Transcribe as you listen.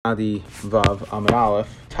Adi Vav Amar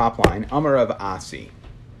Aleph, top line, Amar of Asi.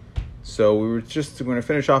 So we were just going to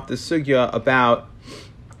finish off this sugya about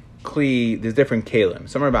Kli, the different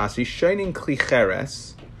kalim. Amar of Asi, Shining Kli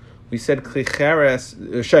Cheres. We said Kli Cheres,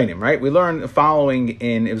 Shinim, right? We learned the following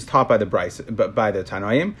it was taught by the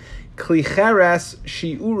Tanoim. Kli Cheres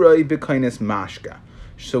Shiuroi B'Kainis Mashka.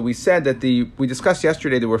 So we said that we discussed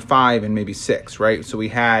yesterday there were 5 and maybe 6, right? So we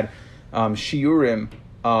had Shiurim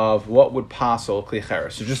of what would passel Kli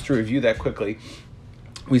Cheres. So just to review that quickly,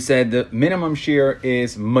 we said the minimum shear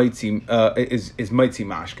is Maitzi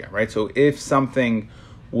Mashka, right? So if something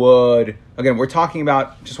would, again, we're talking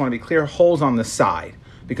about, just want to be clear, holes on the side,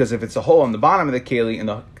 because if it's a hole on the bottom of the keli and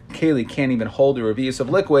the keli can't even hold a revius of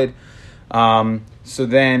liquid, so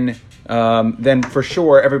then for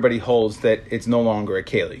sure everybody holds that it's no longer a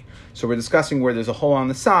keli. So we're discussing where there's a hole on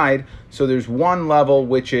the side. So there's one level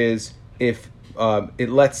which is if it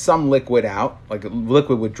lets some liquid out, like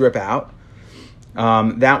liquid would drip out.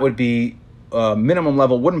 That would be minimum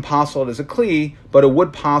level. Wouldn't passel it as a kli, but it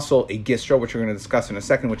would passel a gistra, which we're going to discuss in a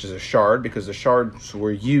second, which is a shard, because the shards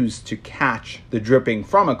were used to catch the dripping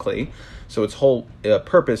from a kli. So its whole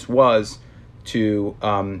purpose was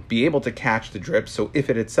to be able to catch the drip. So if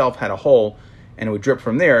it itself had a hole and it would drip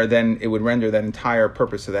from there, then it would render that entire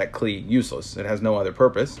purpose of that kli useless. It has no other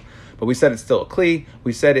purpose. But we said it's still a kli.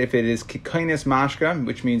 We said if it is kikainis mashka,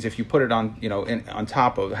 which means if you put it on, on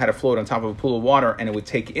top of, had a float on top of a pool of water and it would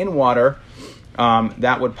take in water,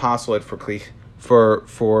 that would passel it for kli, for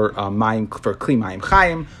kli mayim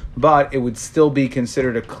chayim. But it would still be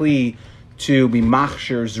considered a kli to be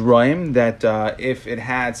machshir zroim, that if it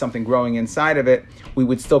had something growing inside of it, we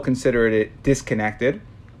would still consider it disconnected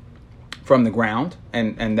from the ground,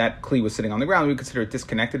 and that kli was sitting on the ground, we would consider it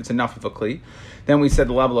disconnected. It's enough of a kli. Then we said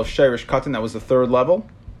the level of shirish katan, that was the third level,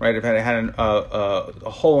 right? If it had a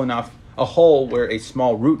hole where a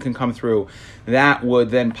small root can come through, that would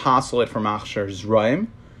then passel it for machshir zroim,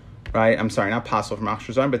 right? I'm sorry, not passel for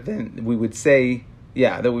machshir zroim, but then we would say,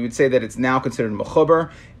 that it's now considered mechuber,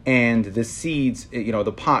 and the seeds,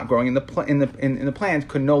 the pot growing in the plant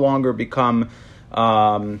could no longer become.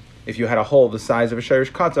 If you had a hole the size of a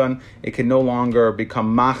shirish katan, it can no longer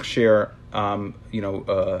become machshir,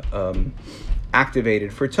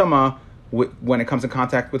 activated for tuma when it comes in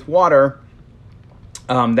contact with water.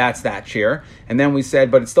 That's that shear. And then we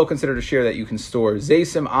said, but it's still considered a shear that you can store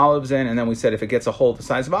zaysim, olives in. And then we said if it gets a hole the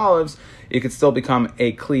size of olives, it could still become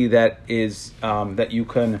a kli that is that you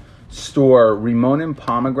can store rimonim,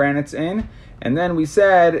 pomegranates in. And then we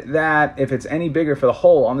said that if it's any bigger, for the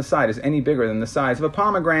hole on the side is any bigger than the size of a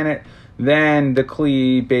pomegranate, then the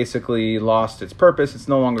kli basically lost its purpose. It's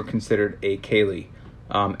no longer considered a keli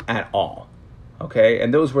at all. Okay,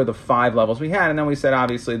 and those were the 5 levels we had. And then we said,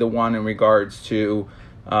 obviously, the one in regards to,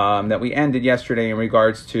 that we ended yesterday in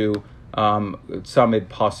regards to samid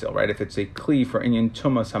pasil, right? If it's a kli for inyan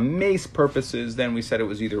tumas hameis purposes, then we said it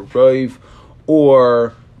was either roiv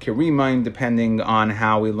or kirimain, depending on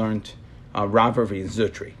how we learned Rav Ravi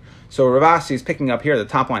Zutri. So Rav Asi is picking up here the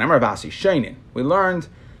top line. I'm Rav Asi Shainin. We learned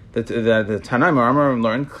that the Tanaim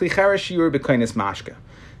learned Kli Cheres Shiur B'Kainis Mashka,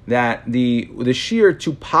 that the shear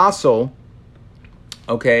to passel,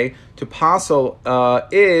 is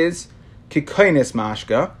Kikainis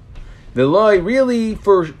Mashka. The loy really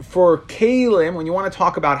for kalim, when you want to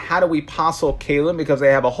talk about how do we passel kalim because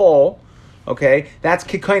they have a hole. Okay, that's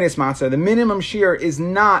kikainis matzah. The minimum shear is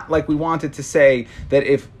not like we wanted to say that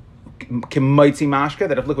if kimaitzi mashka,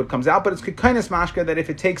 that if liquid comes out, but it's kikainis mashka, that if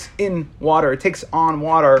it takes in water, it takes on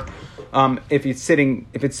water. If it's sitting,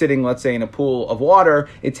 let's say in a pool of water,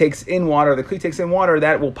 it takes in water. The kli takes in water.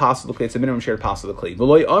 That will pass the kli. It's a minimum shear to pass the kli.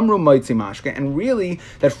 V'loy amru maitzi mashka, and really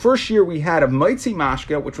that first year we had of maitzi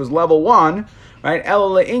mashka, which was level 1. Right,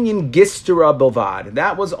 Elalainyan gistura bilvad.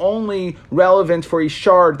 That was only relevant for a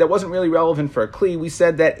shard. That wasn't really relevant for a kli. We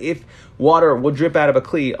said that if water will drip out of a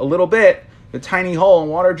kli a little bit, the tiny hole and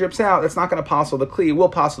water drips out, that's not going to passel the kli. It will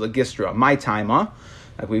passel the gistra. My time, like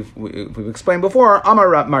we've explained before. Amar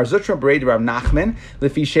Marzutra Braid Rav Nachman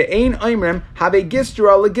Lefi she'ein oimrim have a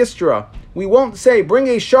gistra legistra. We won't say bring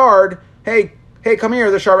a shard. Hey, come here,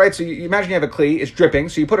 the shard, right? So you imagine you have a kli, it's dripping,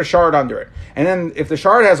 so you put a shard under it. And then if the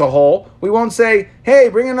shard has a hole, we won't say, hey,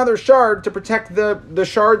 bring another shard to protect the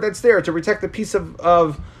shard that's there, to protect the piece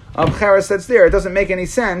of cheres that's there. It doesn't make any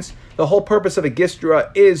sense. The whole purpose of a gistra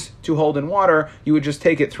is to hold in water. You would just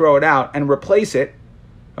take it, throw it out, and replace it.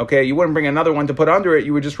 Okay, you wouldn't bring another one to put under it,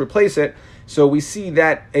 you would just replace it. So we see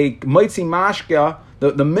that a maitzi mashka,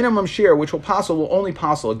 the minimum shear which will only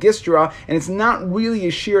passel a gistra, and it's not really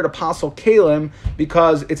a shear to passel kalim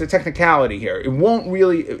because it's a technicality here. It won't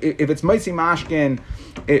really, if it's mitzi mashkin,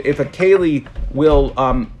 if a keli will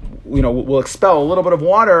will expel a little bit of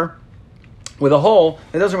water with a hole,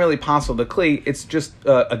 it doesn't really passel the kli. It's just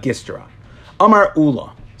a gistra. Amar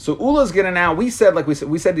Ula. So Ula is gonna now. We said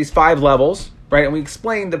these 5 levels, right? And we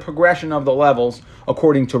explained the progression of the levels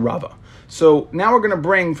according to Rava. So now we're going to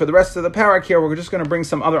bring, for the rest of the parak here, we're just going to bring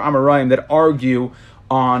some other Amoraim that argue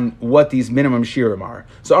on what these minimum shirim are.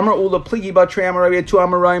 So Amar Ula Pligi Batre Amoraim, 2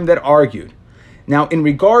 Amoraim that argued. Now, in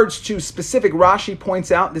regards to specific, Rashi points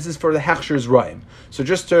out this is for the Hechsher's Raim. So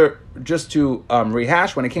just to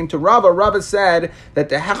rehash, when it came to Rava said that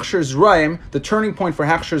the Hechsher's Raim, the turning point for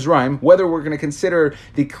Hechsher's Raim, whether we're going to consider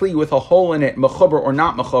the Kli with a hole in it, mechuber or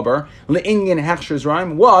not mechuber, le'inyan Hechsher's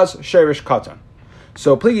Raim, was Sherish Katan.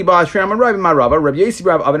 So pligi ba shram Rabbi Marava, Rabbi Yesi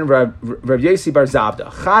Rav Avin, Rabbi Yesi Bar Zavda.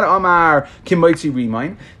 Chad Amar Kimoitzi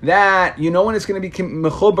Rimain. That when it's going to be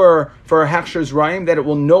mechuber for a Hechsher's Raim, that it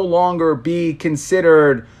will no longer be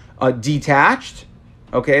considered detached.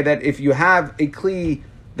 Okay, that if you have a kli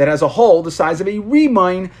that has a hole the size of a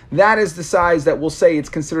rimain, that is the size that we'll say it's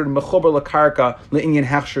considered mechuber lakarka le'inyan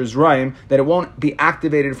Hechsher's Raim, that it won't be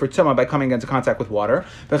activated for tumah by coming into contact with water.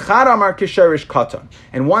 V'chad amar kisherish katan,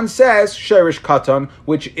 and one says sherish katan,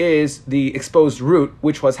 which is the exposed root,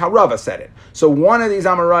 which was how Rava said it. So one of these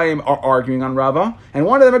Amoraim are arguing on Rava, and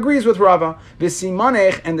one of them agrees with Rava.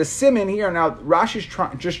 V'simanech, and the siman here, now Rashi's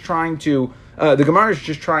just trying to, the Gemara is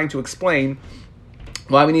just trying to explain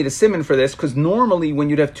why we need a siman for this, because normally when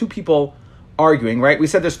you'd have 2 people arguing, right, we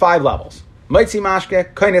said there's 5 levels. Maitzi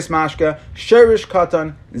mashke, kainis mashke, sherish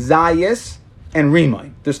katan, zayis, and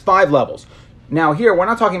rimain. There's 5 levels. Now here, we're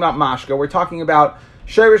not talking about mashke, we're talking about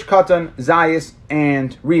sherish katan, zayis,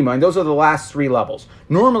 and rimain. Those are the last 3 levels.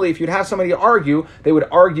 Normally, if you'd have somebody argue, they would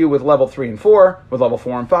argue with level 3 and 4, with level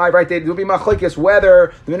 4 and 5, right? They would be machlekes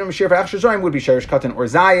whether the minimum shear for Hechsher's Raim would be sherish katan or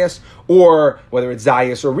zayis, or whether it's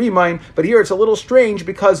zayis or rimain. But here it's a little strange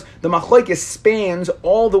because the machlekes spans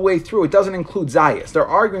all the way through. It doesn't include zayis. They're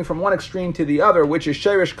arguing from one extreme to the other, which is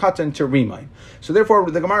sherish katan to rimain. So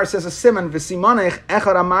therefore, the Gemara says a siman v'simanech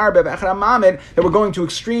echad amar bev echad amamid, that we're going to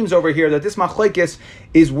extremes over here. That this machlekes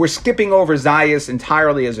is we're skipping over zayis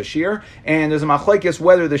entirely as a shear, and there's a machlekes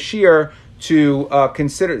whether the shear to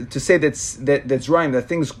consider to say that's Zraim, that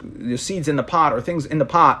things, the seeds in the pot or things in the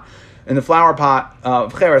pot, in the flower pot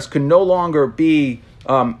of cheres, could no longer be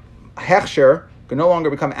hechsher, could no longer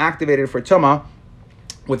become activated for tumah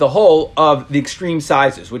with the whole of the extreme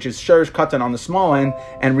sizes, which is sherish katan on the small end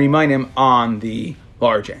and remainim on the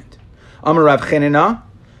large end. Amar Rav Chenina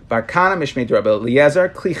bar Kana mishmei Rabbi Eliezer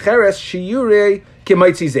kli cheres shiyurei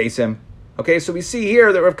kimaitzi zeisim. Okay, so we see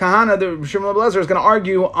here that Rav Kahana, the Shimon Eliezer, is going to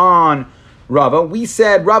argue on Rava.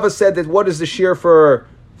 Rava said that what is the shear for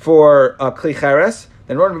kli cheres?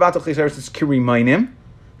 Then Rodan Bato kli cheres is kirimainim.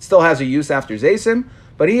 Still has a use after zeisim,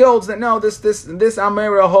 but he holds that no, this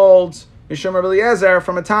Amira holds Mishum Rabbi Eliezer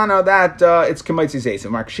from a Tana that it's kimaitzi zeisim.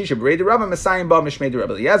 Mark Shisha Berei Rava Messiah Ba Mishmei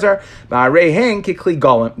Rabbi Eliezer Ba'arei Heng Kikli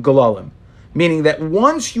Galalim. Meaning that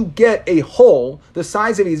once you get a hole the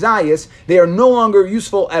size of Izayas, they are no longer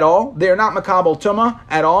useful at all. They are not makabel tumah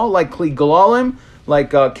at all, like kli galalim,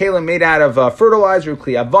 like kalim made out of fertilizer,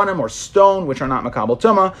 kli avanim, or stone, which are not makabel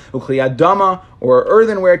tumah, ukli adama, or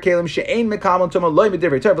earthenware kalim she'ein makabel tumah, loy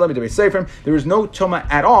midivrei Torah, loy midivrei seifrim. There is no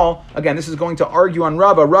tumah at all. Again, this is going to argue on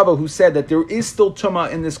Rava, who said that there is still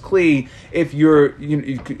tumah in this kli if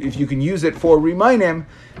you can use it for remainim.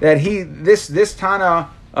 That this Tana.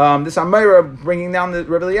 This Amira bringing down the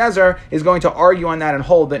Rebbe Eliezer is going to argue on that and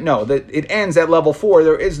hold that no, that it ends at level 4.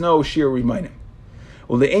 There is no sheer remaining.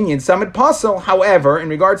 Well, the Inyan Samid Pasel, however, in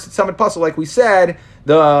regards to Samid Pasel, like we said,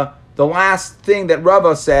 the last thing that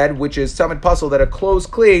Rava said, which is Samid Pasel, that a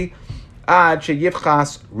closed kli ad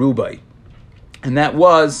sheyivchas rubai, and that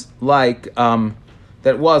was like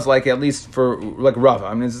at least for like Rava.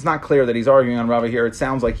 I mean, it's not clear that he's arguing on Rava here. It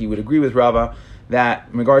sounds like he would agree with Rava that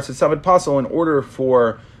in regards to Samid Pasel, in order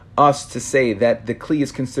for us to say that the kli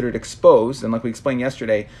is considered exposed, and like we explained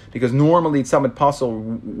yesterday, because normally Samid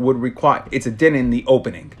Pasel would require, it's a din in the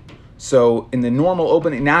opening. So in the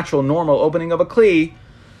natural normal opening of a kli,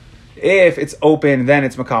 if it's open, then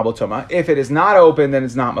it's makabel tumah. If it is not open, then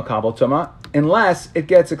it's not makabel tumah. Unless it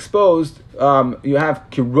gets exposed, you have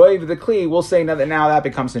kiroiv the kli, we'll say now that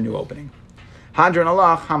becomes a new opening. Hadron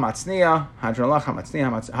Allah hamatzniya, hadron Allah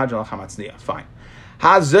hamatzniya, hadron Allah hamatzniya. Fine.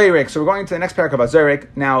 HaZoyrek. So we're going to the next parak of HaZoyrek.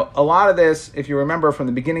 Now, a lot of this, if you remember from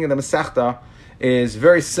the beginning of the Masechta, is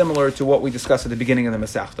very similar to what we discussed at the beginning of the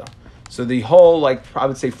Masechta. So the whole, I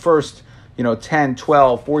would say, first 10,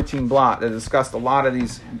 12, 14 blot that discussed a lot of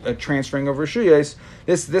these transferring of reshuyos.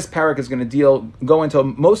 This parak is going to go into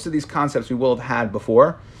most of these concepts we will have had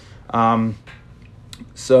before.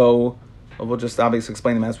 So we'll just obviously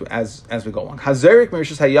explain them as we go along. Hazerik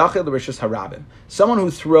merishus hayachid l'rishus harabim. Someone who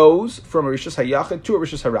throws from a rishus hayachid to a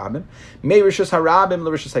rishus harabim, may rishus harabim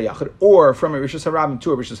l'rishus hayachid, or from a rishus harabim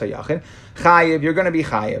to a rishus hayachid. Chayiv, you're going to be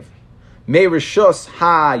chayiv. May rishus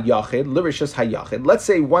hayachid l'rishus hayachid. Let's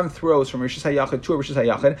say one throws from rishus hayachid to a rishus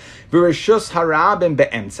hayachid, v'rishus harabim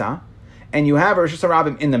be'emtza, and you have a rishus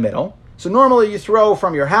harabim in the middle. So normally you throw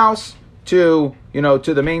from your house to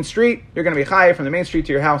the main street, you're going to be chayiv. From the main street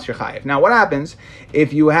to your house, you're chayiv. Now, what happens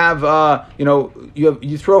if you have,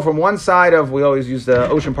 you throw from one side of, we always use the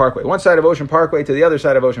Ocean Parkway, one side of Ocean Parkway to the other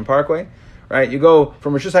side of Ocean Parkway, right? You go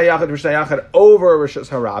from Rishus HaYachid to Rishus HaYachid over Rishus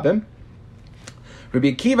HaRabim.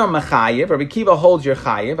 Rabbi Akiva mechayiv. Rabbi Akiva holds your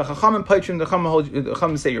chayiv. Chachamim paitrim. The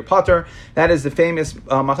Chachamim say your pater. That is the famous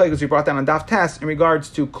machlekes we brought down on Daf Tes in regards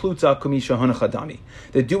to klutza kumisha hunachadami.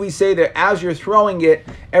 That do we say that as you're throwing it,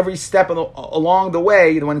 every step along the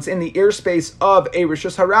way, when it's in the airspace of a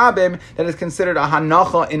rishus harabim, that is considered a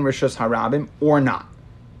hanacha in rishus harabim or not?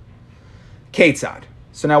 Ketzad.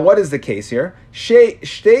 So now, what is the case here? Shtei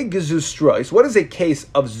gezustrois. What is a case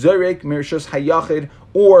of zurek mirshus hayachid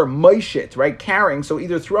or moishit, right? Carrying, so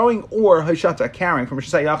either throwing or hashata, carrying from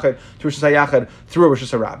rishus hayachid to rishus hayachid through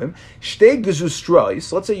rishus harabim. Shtei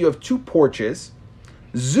gezustrois. Let's say you have two porches.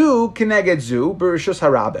 Zu keneged zu b'rishus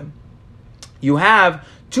harabim. You have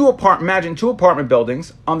imagine two apartment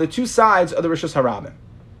buildings on the two sides of the rishus harabim.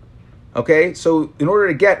 Okay, so in order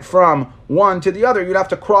to get from one to the other, you'd have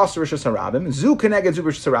to cross the Rishus Harabim. Zu keneged zu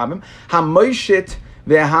Rishus Harabim. Ha-moishit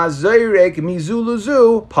ve'ha-zoyrek mizu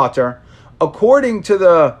luzu pater. According to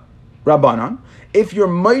the Rabbanon, if you're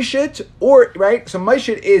moishit, or, right, so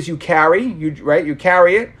moishit is you carry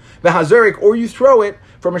it. Ve'ha-zoyrek, or you throw it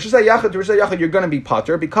from Rishus HaYachid to Rishus HaYachid, you're going to be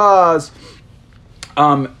pater because,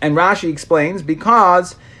 and Rashi explains,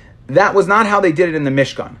 because that was not how they did it in the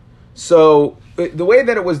Mishkan. So the way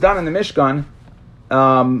that it was done in the Mishkan,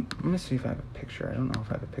 let me see if I have a picture. I don't know if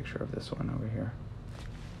I have a picture of this one over here.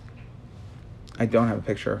 I don't have a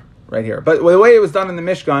picture right here. But the way it was done in the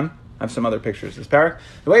Mishkan, I have some other pictures of this parak.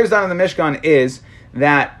 The way it was done in the Mishkan is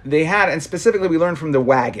that they had, and specifically we learned from the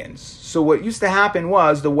wagons. So what used to happen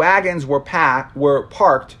was the wagons were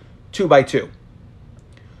parked 2 by 2.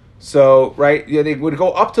 So, right, they would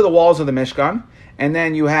go up to the walls of the Mishkan, and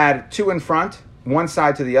then you had 2 in front, one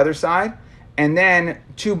side to the other side, and then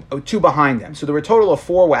two behind them. So there were a total of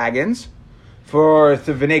 4 wagons for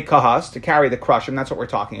the V'nei Kahas, to carry the Krushim. That's what we're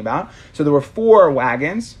talking about. So there were 4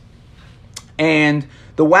 wagons, and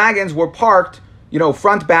the wagons were parked,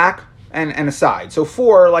 front, back, and aside. So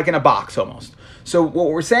 4 like in a box almost. So what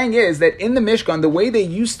we're saying is that in the Mishkan, the way they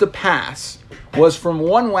used to pass was from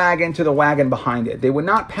one wagon to the wagon behind it. They would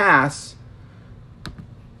not pass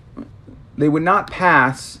across. They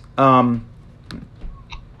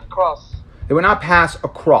would not pass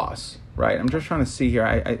across, right? I'm just trying to see here.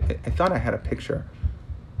 I thought I had a picture.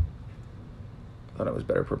 I thought I was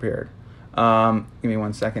better prepared. Give me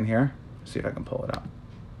 1 second here. See if I can pull it up.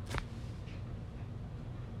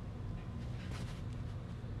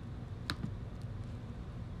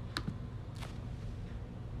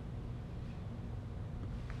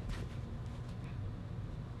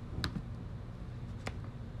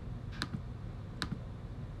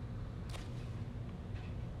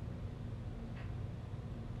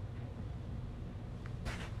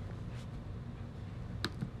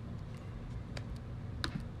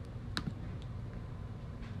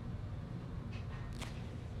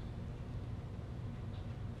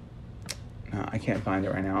 I can't find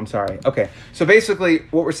it right now. I'm sorry. Okay. So basically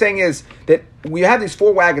what we're saying is that we had these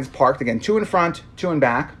 4 wagons parked, again, 2 in front, 2 in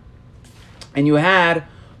back, and you had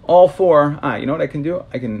all 4. You know what I can do?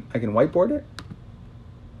 I can whiteboard it.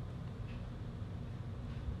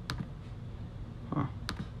 Let's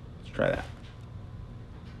try that.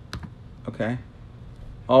 Okay.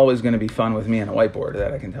 Always going to be fun with me on a whiteboard,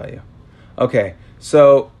 that I can tell you. Okay.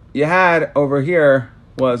 So you had over here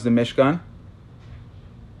was the Mishkan.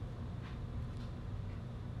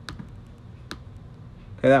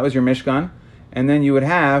 Okay, that was your Mishkan. And then you would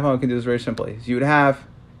have, I can do this very simply. So you would have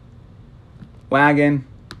wagon.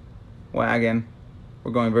 We're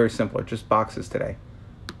going very simple, just boxes today.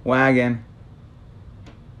 Wagon.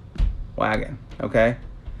 Okay?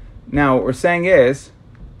 Now, what we're saying is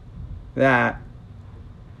that,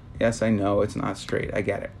 yes, I know it's not straight. I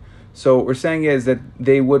get it. So what we're saying is that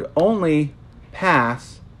they would only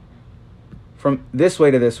pass from this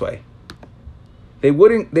way to this way. They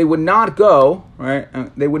would not go, right?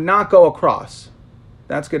 They would not go across.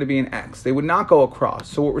 that's going to be an X. They would not go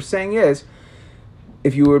across. So what we're saying is,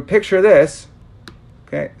 if you would picture this,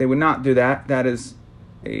 okay, they would not do that. That is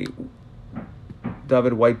a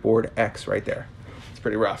David whiteboard X right there. It's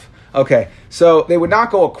pretty rough. Okay, so they would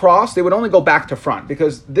not go across. They would only go back to front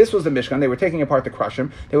because this was the Mishkan. They were taking apart the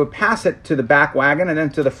Krushim. They would pass it to the back wagon and then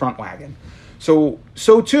to the front wagon. So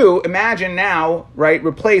too, imagine now, right,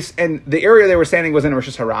 replace, and the area they were standing was in Rosh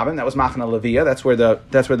Hashanah. That was Machna Leviah. That's where the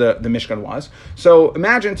Mishkan was. So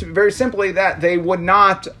imagine, very simply, that they would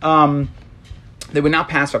not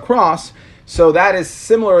pass across. So that is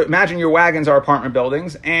similar. Imagine your wagons are apartment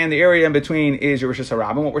buildings, and the area in between is your Rosh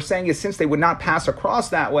Hashanah. And what we're saying is, since they would not pass across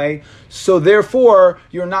that way, so therefore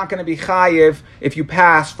you're not going to be chayiv if you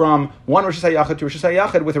pass from one Rosh Hashanah to Rosh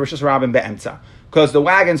Hashanah with a Rosh Hashanah be'emtza, because the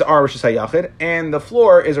wagons are Rosh Hashanah and the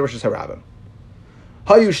floor is a Rosh Hashanah.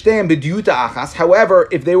 However,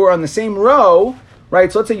 if they were on the same row,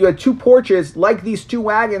 right? So let's say you had two porches, like these two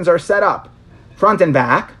wagons are set up, front and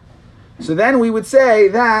back. So then we would say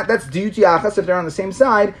that's diyut yachas. If they're on the same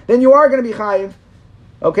side, then you are going to be chayiv.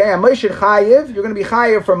 Okay, a Moshid chayiv, you're going to be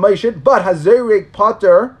chayiv for Moshid, but hazerik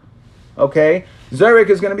potter. Okay,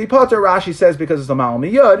 zerik is going to be potter. Rashi says because it's the ma'al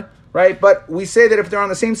miyud, right? But we say that if they're on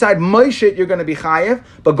the same side, Moshid, you're going to be chayiv,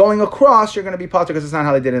 but going across, you're going to be potter because it's not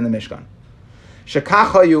how they did it in the Mishkan. You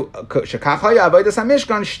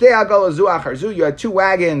had two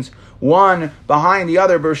wagons, one behind the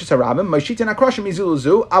other, but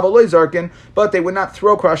they would not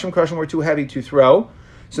throw Krushim. Krushim were too heavy to throw.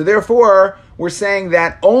 So therefore, we're saying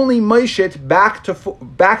that only Moshit back to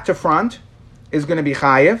front is going to be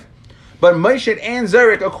chayiv, but Moshit and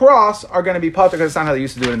Zerik across are going to be potter because it's not how they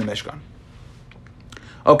used to do it in the Mishkan.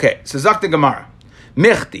 Okay, so Zak the Gemara.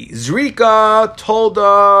 Michti, Zrika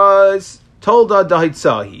Tolda da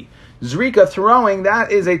Haitzahi. Zrika throwing,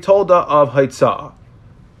 that is a Tolda of Haitzah.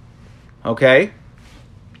 Okay?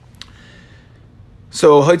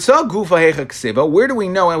 So Haitzah Gufa Hecha Ksiva, where do we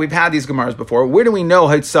know, and we've had these Gemaras before, where do we know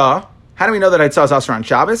Haitzah? How do we know that Haitzah is Asr on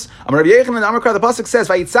Shabbos? Rabbi Yechon and Amakar, the Pasuk says,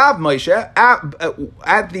 Vayitzav Moshe,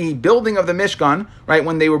 at the building of the Mishkan, right,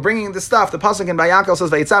 when they were bringing the stuff, the Pasuk in Vayakel says,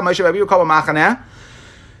 Vayitzav Moshe, Vayiru Kol B'Machaneh.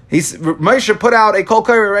 Moshe put out a Kol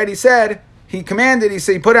Korah, right? He commanded, he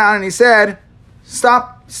put out and he said,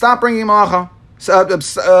 stop bringing malacha.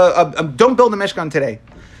 Don't build the Mishkan today.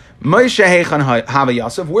 Moshe Heichan Hava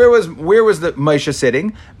Yosef. Where was the Moshe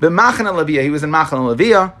sitting? B'Machna Leviah. He was in Machna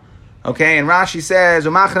Leviah. Okay, and Rashi says,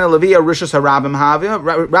 Machna Leviah Rishus Harabim Havia.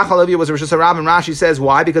 Machna Leviah was Rishus Harabim. Rashi says,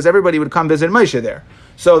 why? Because everybody would come visit Moshe there.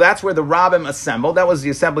 So that's where the Rabbim assembled. That was the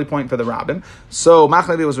assembly point for the Rabbim. So Machna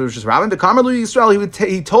Leviah was Rishus Harabim. The Karmel Yisrael,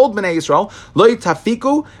 he told Bnei Yisrael, Lo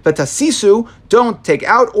tafiku v'tasisu, don't take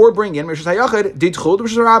out or bring in Rishus Hayachid, Didchud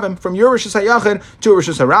Rishus Harabim, from your Rishus Hayachid to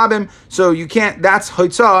Rishus Harabim. So you can't, that's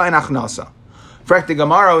Hoitzah and Achnasa. How do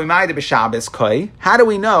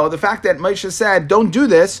we know the fact that Moshe said, don't do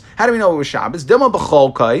this? How do we know it was Shabbos?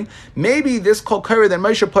 Maybe this Kol Korah that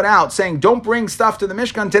Moshe put out saying, don't bring stuff to the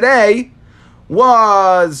Mishkan today,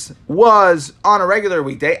 was on a regular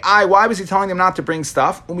weekday. Why was he telling them not to bring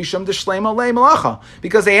stuff?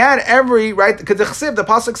 Because they had every, right, because the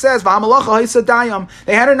Pasuk says,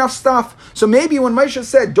 they had enough stuff. So maybe when Moshe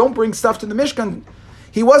said, don't bring stuff to the Mishkan,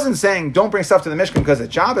 he wasn't saying, don't bring stuff to the Mishkan because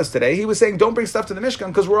it's Shabbos today. He was saying, don't bring stuff to the Mishkan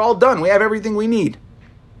because we're all done. We have everything we need.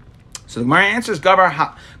 So the Gemara answers, Gamar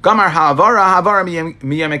Ha'avara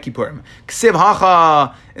Miyam Kippurim. Ksiv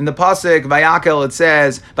Hacha, in the Pasuk, Vayakel, it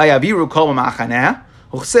says, Vayaviru Kol Ma'achaneh.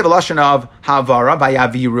 Uchsiv Lashon of Ha'avara,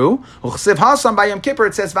 Vayaviru. Uchsiv Hasam, Bayam Kippur,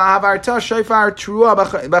 it says, Vahavarta Shofar Trua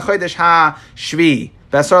B'chodesh HaShvi.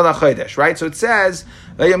 Besar LaChodesh, right? So it says,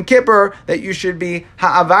 Yom Kippur, that you should be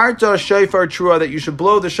ha'avarta shofar trua, that you should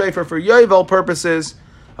blow the shofar for yovel purposes.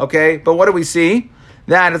 Okay, but what do we see?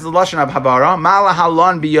 That is the lashon of havara. Mala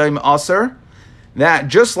halon b'yom aser. That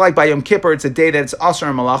just like by Yom Kippur, it's a day that it's aser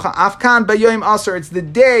and malacha. Afkan b'yom aser, it's the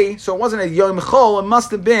day. So it wasn't a yom chol. It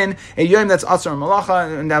must have been a yom that's aser and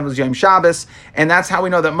malacha, and that was yom Shabbos. And that's how we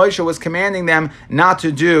know that Moshe was commanding them not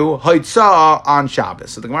to do haitzah on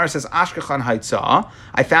Shabbos. So the Gemara says, Ashkechan haitzah.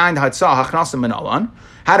 I found haitzah hachnasa minalan.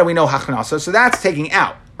 How do we know hachnasa? So that's taking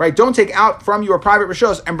out, right? Don't take out from your private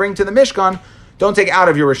rishos and bring to the Mishkan. Don't take out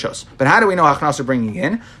of your rishos. But how do we know hachnasa bringing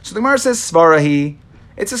in? So the Gemara says, svarahi.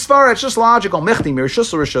 It's a svara, it's just logical. Mechti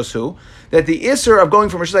mirishus l'rishoshu, that the isser of going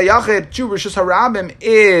from Rishus HaYachid to Rishus HaRabim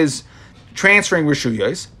is transferring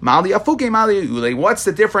Rishuyos. Mali afuke, mali ule. What's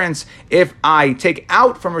the difference if I take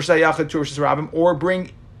out from Rishus HaYachid to Rishus HaRabim or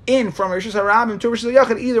bring in from Rishus HaRabim to Rishus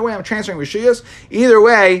HaYachid? Either way, I'm transferring Rishuyos. Either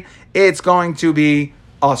way, it's going to be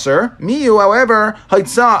aser. Miyu, however,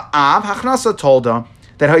 haitzah av, hachnasa tolda.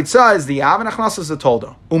 That haitzah is the av and hachnasa is the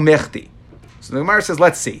tolda. Umechti. So the Gemara says,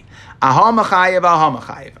 let's see. Aha machayev, aha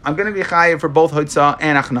machayev. I'm going to be chayev for both hotzah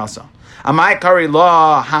and achnasa. Amai kari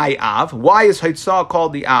la hai av. Why is hotzah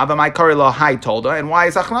called the av? Amai kari la hai tolda. And why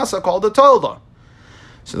is achnasa called the tolda?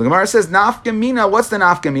 So the Gemara says, nafkamina, what's the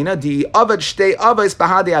nafkamina? Di avad shtei avais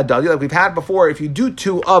bahadi adadi. Like we've had before, if you do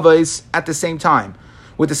two avais at the same time,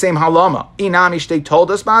 with the same halama, inami shtei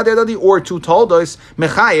toldas bahadi adadi, or two toldas,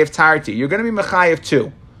 mechayev tarti. You're going to be mechayev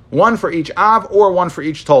two. One for each av or one for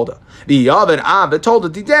each tolda. The avad av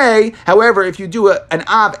tolda today. However, if you do an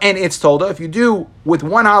av and its tolda, if you do with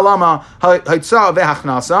one halama haitzah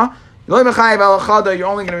vehachnasa, you're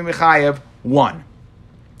only going to be mechayev one.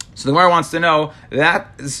 So the Gemara wants to know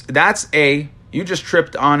that's you just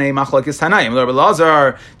tripped on a machlokes tanaim. Rabbi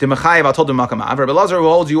Lazar the mechayev al tolda makamav. Rabbi Lazar who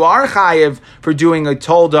holds you are chayev for doing a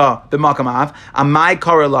tolda b'makamav. Amai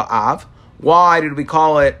kara la'av. Why do we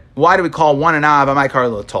call one an av? Amai kara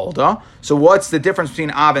la'tolda. So what's the difference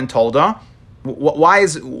between av and tolda?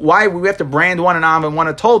 Why we have to brand one an av and one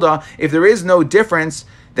a tolda if there is no difference?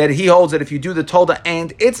 That he holds that if you do the tolda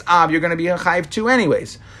and its av, you're going to be a chayiv too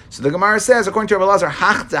anyways. So the Gemara says, according to Rabbi Lazar,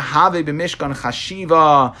 hachta have b'mishkan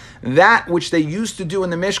chashiva, that which they used to do in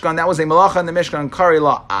the Mishkan, that was a malacha in the Mishkan, kari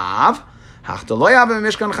la av. Hachta loy have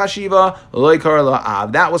b'mishkan chashiva, loy kari la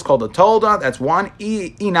av. That was called a tolda. That's one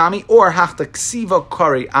inami, or hachta ksiva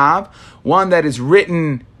kari av, one that is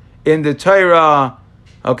written in the Torah.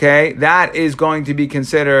 Okay, that is going to be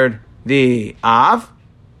considered the av,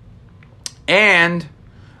 and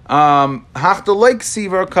hachta like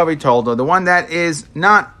siver kavi tolda, the one that is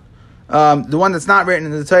not, the one that's not written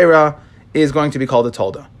in the Torah is going to be called a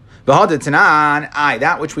tolda. V'hada tanan,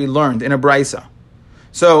 that which we learned in a brisa.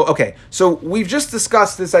 So we've just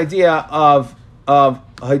discussed this idea of haitzah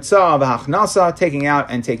v'hachnasa, taking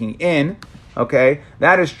out and taking in. Okay,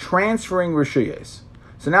 that is transferring rishuyos.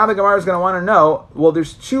 So now the Gemara is going to want to know. Well,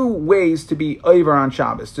 there's two ways to be over on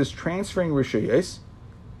Shabbos: just transferring rishuyos,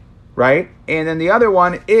 right? And then the other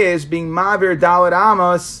one is being Mavir Dalet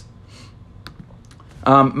Amos,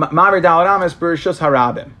 Bereshus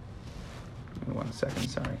Harabim. Give me 1 second,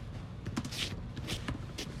 sorry.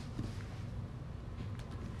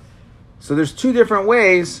 So there's two different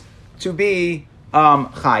ways to be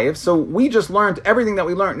chayiv. So we just learned, everything that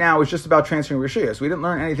we learned now is just about transferring rishuyos. We didn't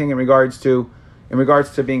learn anything in regards to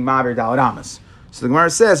being Mavir Dalet Amos. So the Gemara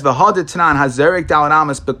says, V'hadid Tanan Hazerik Dalet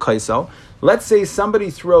Amos B'kaiso. Let's say somebody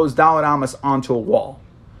throws Dalet Amos onto a wall.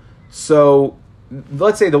 So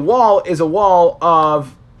let's say the wall is a wall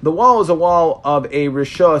of a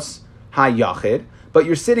Rishus HaYachid, but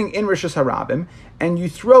you're sitting in Rishus HaRabim, and you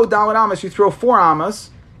throw Dalet Amos, you throw 4 Amos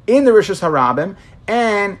in the Rishus HaRabim,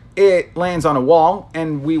 and it lands on a wall.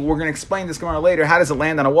 And we're going to explain this Gemara later. How does it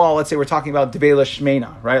land on a wall? Let's say we're talking about Devela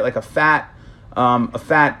Shmena, right? Like a fat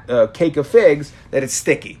cake of figs that it's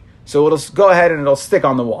sticky. So it'll go ahead and it'll stick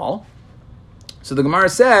on the wall. So the Gemara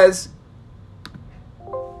says,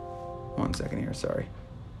 1 second here, sorry.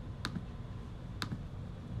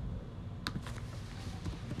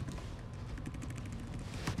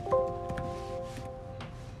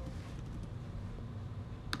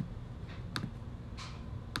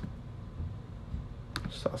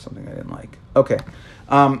 Saw something I didn't like. Okay.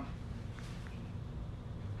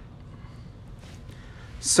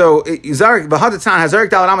 So Zarik Bahadatan Hazarik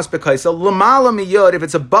Dalet Amos B'Kaisa Lamala Miyod. If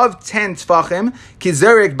it's above 10 Tfachim,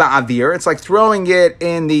 Kizarik Ba'avir. It's like throwing it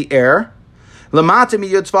in the air. Lamata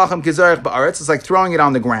Miyod Tfachim Kizarik Ba'aretz. It's like throwing it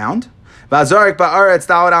on the ground. Ba'azarik Ba'aretz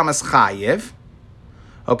Dalet Amos Chayiv.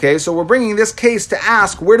 Okay, so we're bringing this case to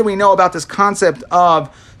ask, where do we know about this concept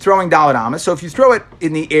of throwing Dalet Amos? So if you throw it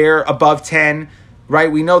in the air above 10,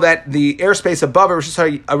 right? We know that the airspace above a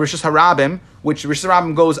Rishus Harabim, which Rishus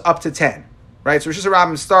Harabim goes up to 10. Right, so Rishus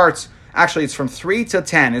Harabim starts, actually it's from 3 to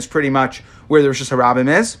 10 is pretty much where the Rishus Harabim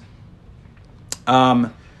is.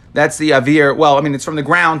 That's the Avir, it's from the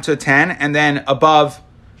ground to 10, and then above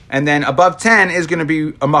 10 is going to be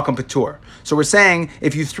a Makam Patur. So we're saying,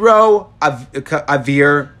 if you throw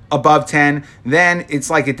Avir above 10, then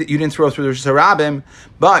it's like you didn't throw through the Rishus Harabim,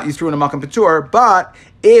 but you threw in a Makam Patur. But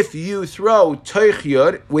if you throw Toich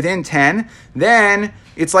Yud within 10, then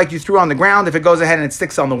it's like you threw on the ground if it goes ahead and it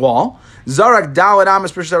sticks on the wall. Zarak Dalet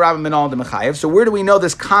Amos Rishus Harabim Min Al D'Mechayev. So where do we know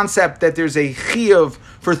this concept that there's a chiyuv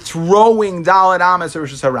for throwing Dalet Amos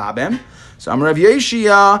Rishus Harabim? So Amar Rav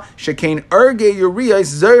Yeshia Shekain Erge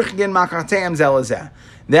Yuriyos Zerchgen Makateim Zelazeh.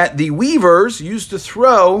 That the weavers used to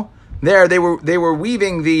throw there. They were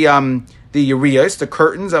weaving the Uriyos, the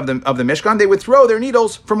curtains of the Mishkan. They would throw their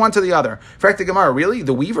needles from one to the other. In fact, the Gemara, really?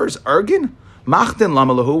 The weavers, Ergin? Machten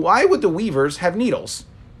Lamalahu. Why would the weavers have needles?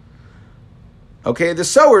 Okay, the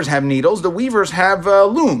sewers have needles, the weavers have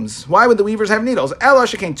looms. Why would the weavers have needles? Ella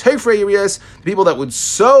shekain teifrei yiriyas, the people that would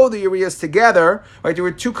sew the yiriyas together, right? There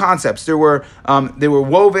were two concepts. They were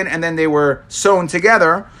woven and then they were sewn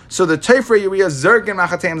together. So the teifrei yiriyas zerkin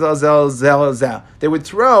machatem zel. They would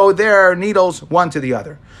throw their needles one to the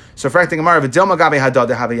other. So who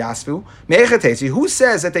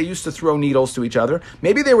says that they used to throw needles to each other?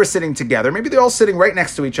 Maybe they were sitting together, maybe they're all sitting right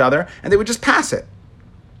next to each other, and they would just pass it.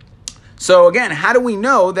 So again, how do we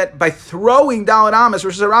know that by throwing Dalet Amos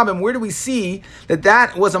versus Harabim, where do we see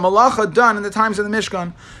that was a malacha done in the times of the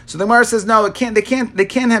Mishkan? So the Gemara says no, they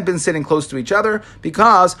can't have been sitting close to each other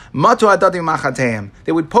because matu adadim machateim.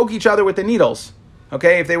 They would poke each other with the needles.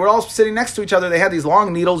 Okay, if they were all sitting next to each other, they had these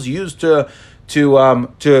long needles used to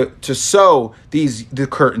sew the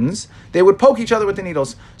curtains. They would poke each other with the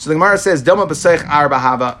needles. So the Gemara says, Dilma b'seich arba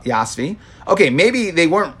hava yasvi. Okay, maybe they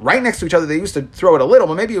weren't right next to each other. They used to throw it a little,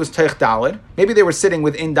 but maybe it was teich dalid. Maybe they were sitting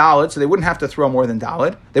within dalid, so they wouldn't have to throw more than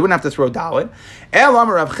dalid. They wouldn't have to throw dalid. El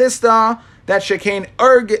amar Rav Chisda, that shekain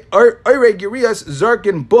oireg yiriyas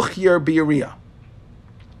zerkin buchyer b'yiriyah.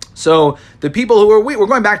 So the people who we're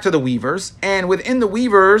going back to the weavers, and within the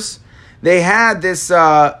weavers, they had this,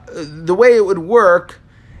 the way it would work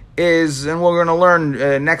is, and we're going to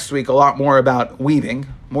learn next week a lot more about weaving,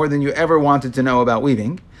 more than you ever wanted to know about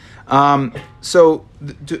weaving. So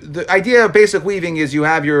the idea of basic weaving is you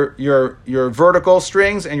have your vertical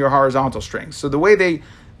strings and your horizontal strings. So the way they,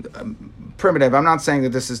 primitive, I'm not saying that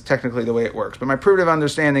this is technically the way it works, but my primitive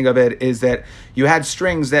understanding of it is that you had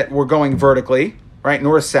strings that were going vertically, right,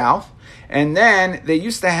 north-south, and then they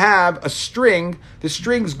used to have a string, the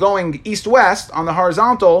strings going east-west on the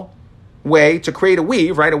horizontal way to create a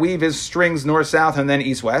weave, right? A weave is strings north-south and then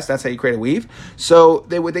east-west. That's how you create a weave. So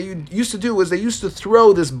what they used to do was they used to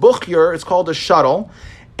throw this buchyer, it's called a shuttle,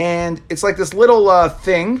 and it's like this little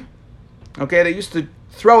thing, okay? They used to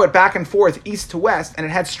throw it back and forth east to west, and it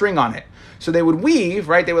had string on it. So they would weave,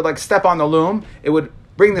 right? They would like step on the loom. It would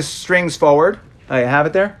bring the strings forward. Oh, you have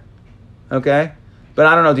it there? Okay. But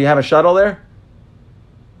I don't know, do you have a shuttle there?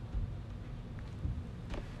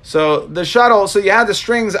 So the shuttle, so you had the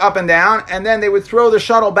strings up and down, and then they would throw the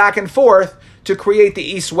shuttle back and forth to create the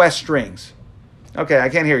east-west strings. Okay, I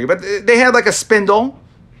can't hear you. But they had like a spindle,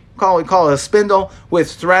 we call it a spindle,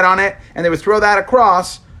 with thread on it, and they would throw that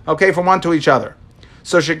across, okay, from one to each other.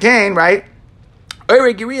 So shekain, right? They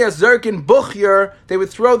would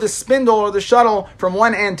throw the spindle or the shuttle from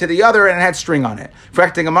one end to the other, and it had string on it.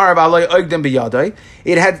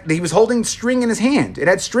 He was holding string in his hand. It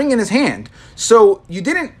had string in his hand. So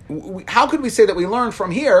how could we say that we learned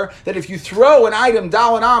from here that if you throw an item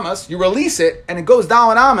Dalet Amos, you release it, and it goes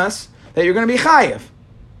Dalet Amos, that you're going to be chayiv?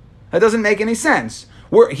 That doesn't make any sense.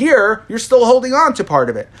 Here, you're still holding on to part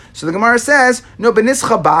of it. So the Gemara says, no,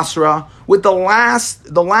 benischa basra, with the last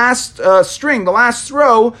string, the last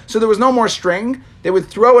throw, so there was no more string, they would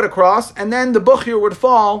throw it across, and then the buchir would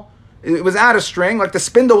fall. It was out of string, like the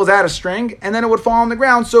spindle was out of string, and then it would fall on the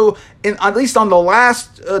ground. So at least on the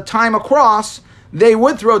last time across, they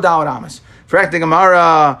would throw Dalet Amos. Frak the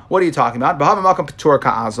Gemara, what are you talking about? B'hava Makam Petur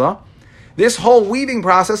Ka'azla. This whole weaving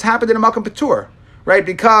process happened in a Makam Petur, right?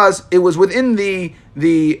 Because it was within the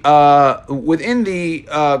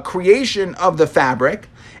creation of the fabric,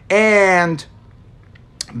 and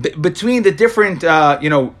between the different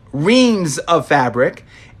reams of fabric,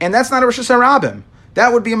 and that's not a Rosh Hashanah.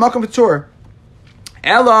 That would be a Makam Petur.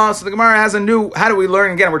 Ella, so the Gemara has a new. How do we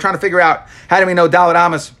learn again? We're trying to figure out how do we know Dalet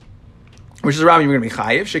Amos, which is Rabbi, you're going to be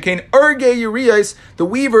chayiv. Shekain erge yiriyos, the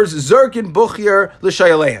weavers zerkin buchyer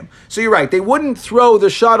l'shayaleim. So you're right. They wouldn't throw the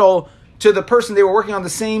shuttle to the person they were working on the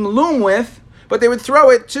same loom with, but they would throw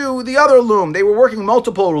it to the other loom. They were working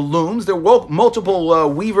multiple looms. There were multiple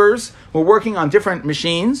weavers were working on different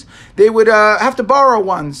machines. They would have to borrow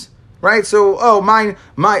ones, right? So,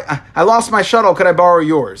 I lost my shuttle. Could I borrow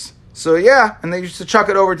yours? So yeah, and they used to chuck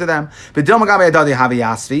it over to them. But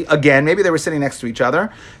again, maybe they were sitting next to each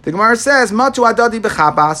other. The Gemara says, Matu adadi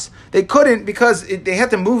b'chapas. They couldn't because they had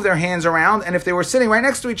to move their hands around, and if they were sitting right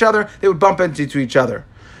next to each other, they would bump into each other.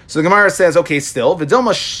 So the Gemara says, okay, still,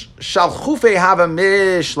 v'dilma shalchufe hava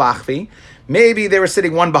mishlachvi. Maybe they were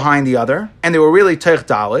sitting one behind the other, and they were really teich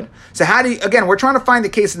dalid. So how do you, again, we're trying to find the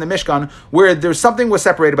case in the Mishkan where there's something was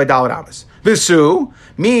separated by Dalet Amos. Visu,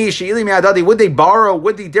 she'ili mi'adadi, would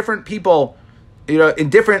the different people, in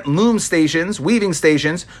different loom stations, weaving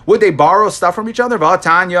stations, would they borrow stuff from each other?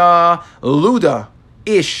 V'atanya luda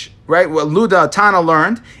ish right? What Luda Tana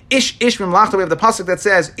learned. Ish Mimlachta. We have the pasuk that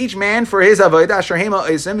says, each man for his avodah asher hema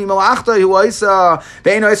oisem mimlachta hu oisa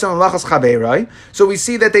ve'ein oisem malachas chaberoi. So we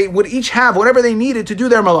see that they would each have whatever they needed to do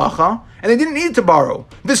their malacha, and they didn't need to borrow.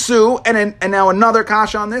 Visu, and now another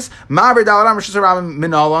kasha on this. Ma'aver daladam rishus harabim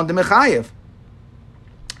minalon demechayev.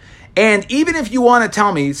 And even if you want to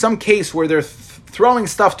tell me some case where they're throwing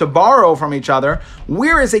stuff to borrow from each other,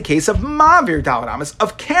 where is a case of ma'avir daladamas,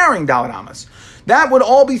 of carrying daladamas? That would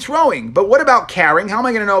all be throwing. But what about carrying? How am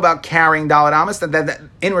I going to know about carrying daladamas? That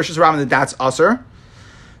in Rosh Hashanah that's usher.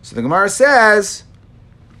 So the Gemara says,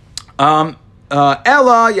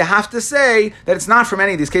 Ella, you have to say that it's not from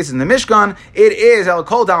any of these cases in the Mishkan. It is El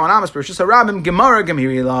Kol Daladamas Rosh Hashanah Gemara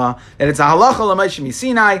Gemirila, that it's a halacha l'maishim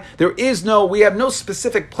Sinai. We have no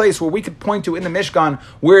specific place where we could point to in the Mishkan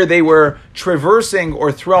where they were traversing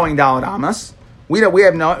or throwing daladamas. We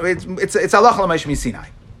have no. It's halacha l'maishim Sinai.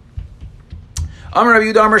 Amar Rabbi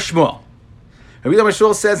Yehuda Amar Shmuel. Rabbi Yehuda Amar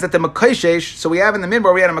Shmuel says that the Mekaishesh, so we have in the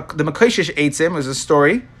Midbar, we had the Mekaishesh Eitzim, was a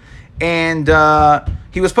story, and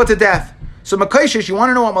he was put to death. So Mekaishesh, you want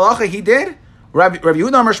to know what malacha he did? Rabbi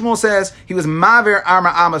Yehuda Amar Shmuel says he was Maver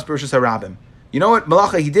Arma Amas B'Rosh Harabim. You know what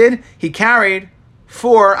malacha he did? He carried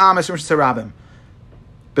 4 Amas B'Rosh Harabim.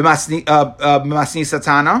 B'masni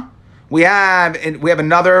Satana. We have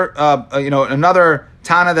another another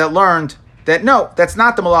Tana that learned that no, that's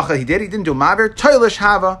not the malacha he did. He didn't do maver. Toilish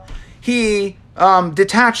hava. He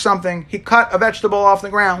detached something. He cut a vegetable off the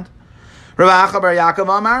ground. Rav Acha bar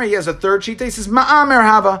Yaakov Amar. He has a third sheet. He says ma'amer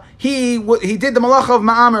hava. He did the malacha of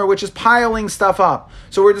ma'amer, which is piling stuff up.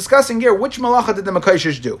 So we're discussing here which malacha did the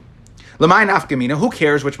Mekaishesh do. L'may nafkamina. Who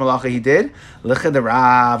cares which malacha he did? L'chid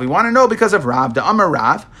Rav. We want to know because of Rav. The Amar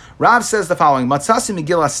Rav. Rav says the following: Matzasi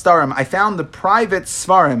Megillah Starim. I found the private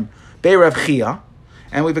Svarim Bei Rav Chia.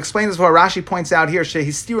 And we've explained this before. Rashi points out here,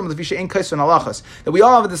 that we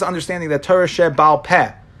all have this understanding that Torah She Baal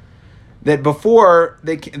Peh, that before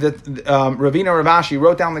Ravina Rav Ashi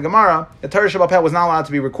wrote down the Gemara, the Torah She Baal Peh was not allowed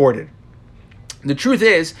to be recorded. The truth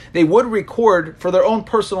is, they would record for their own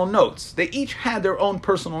personal notes. They each had their own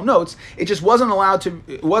personal notes. It just wasn't allowed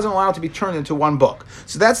to be turned into one book.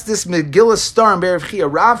 So that's this Megillah Star and Bei Rav Chia.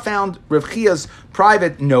 Rav found Rav Chia's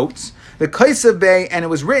private notes, the Kaisav Bey, and it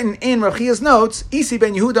was written in Rav Chia's notes, Isi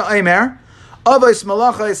ben Yehuda Eimer, Avos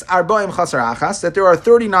Malachas Arbaim Chasar Achas, that there are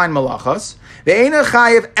 39 malachas. Ve'ena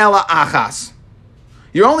Chayev Ela Achas.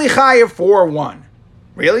 You're only Chayev for one.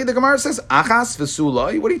 Really? The Gemara says, Achas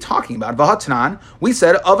v'sulai? What are you talking about? V'hatnan, we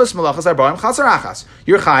said, Avos Malachas Arbaim Chasar Achas.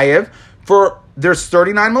 You're Chayev for, there's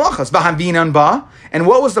 39 malachas. V'hanvinan ba. And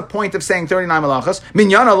what was the point of saying 39 malachas?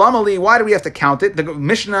 Minyana lamali, why do we have to count it? The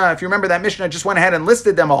Mishnah, if you remember that Mishnah, just went ahead and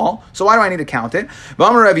listed them all. So why do I need to count it?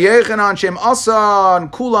 That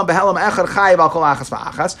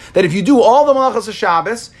if you do all the malachas of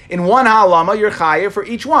Shabbos in one halama, you're chayiv for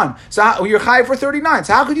each one. So you're chayiv for 39.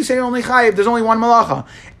 So how could you say you're only chayiv? There's only one malacha.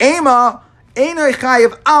 Ema, einay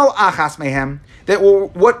chayiv al achas mehem. That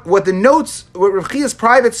what the notes, what Rav Chia's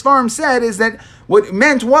private svarim said is that what it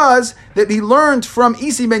meant was that he learned from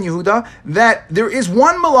Isi ben Yehuda that there is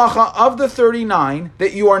one malacha of the 39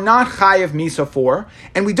 that you are not chayav misa for,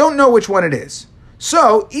 and we don't know which one it is.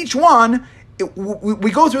 So each one, we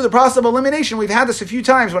go through the process of elimination. We've had this a few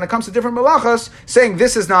times when it comes to different malachas, saying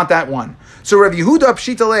this is not that one. So Rav Yehuda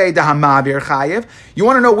pshitale dahamavir chayav. You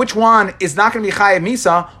want to know which one is not going to be chayav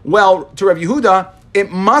misa? Well, to Rav Yehuda, it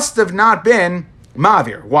must have not been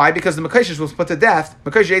Mavir. Why? Because the Mekaishesh was put to death.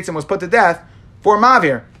 Mekaishesh Eitzim was put to death for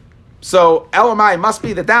Mavir. So Elamai must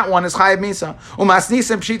be that one is Chayev Misa.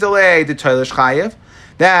 Umasnisim Pshitale de Toilish Chayev.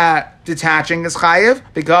 That detaching is Chayev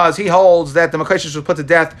because he holds that the Mekaishesh was put to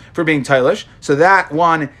death for being Toilish. So that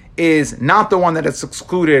one is not the one that is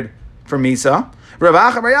excluded from Misa. Rav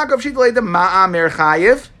Acha bar Yaakov Pshitale de Ma'amir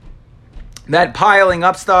Chayev. That piling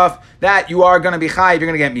up stuff, that you are going to be chayiv,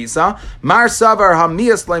 you're going to get misa. Mar savar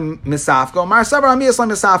hamiyas misafka. Mar savar hamiyas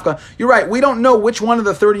misafka. You're right. We don't know which one of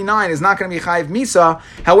the 39 is not going to be chayiv misa.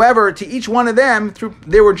 However, to each one of them,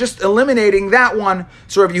 they were just eliminating that one.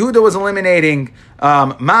 So Rav Yehuda was eliminating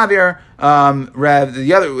mavir.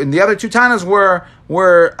 The other two tanas were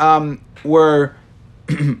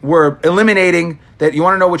eliminating that. You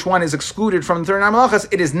want to know which one is excluded from the 39 malachas?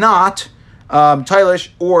 It is not Tailish,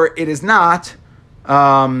 or it is not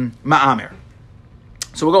Ma'amir.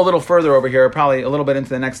 So we'll go a little further over here, probably a little bit into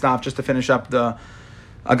the next stop, just to finish up the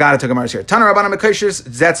Agada to Gemara's here. Tana Rabbana Mekaishes,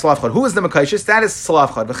 Zet Slavchad. Who is the Mekaishes? That is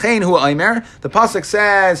Slavchad. V'chein hu Aimer. The pasuk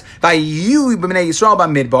says, Vayu b'nei Yisrael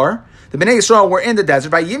b'midbar. The Bnei Yisrael were in the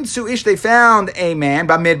desert. Vayimtzu ish, they found a man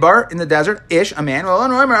b'midbar in the desert. Ish, a man.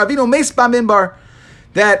 Avinu meis b'midbar.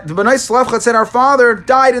 that the Bnei Slavchad said our father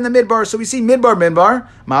died in the Midbar. So we see Midbar,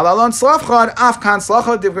 Malalon Slavchad, Afkan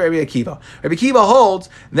Slavchad, Rabbi Akiva. Rabbi Akiva holds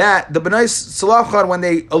that the Bnei Slavchad, when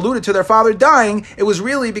they alluded to their father dying, it was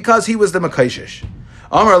really because he was the Mekaishish.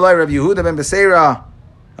 Amar Lai Rabbi Yehuda ben Beseira.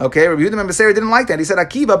 Okay, Rabbi Yehuda ben Beseira didn't like that. He said,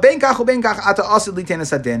 Akiva, ben kach ben kach ata asid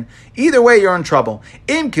litenes adin. Either way, you're in trouble.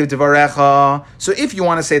 Im kivdevarecha. So if you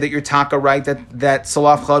want to say that your taka right, that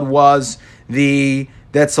Salafchad was the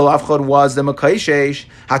Mekaishesh,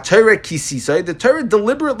 HaTorah kisisai, the Torah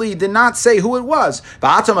deliberately did not say who it was.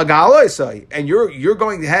 And you're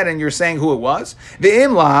going ahead and you're saying who it was.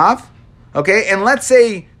 Ve'im lav, okay, and let's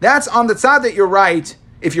say that's on the tzad that you're right.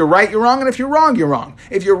 If you're right, you're wrong, and if you're wrong, you're wrong.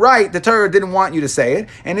 If you're right, the Torah didn't want you to say it,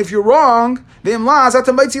 and if you're wrong, ve'im laz,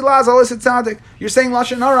 atamaytzi laz, alis tzaddik. You're saying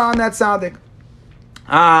lashon hara on that tzaddik.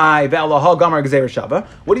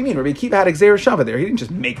 What do you mean? Rabbi Akiva had Gzeir Shava there. He didn't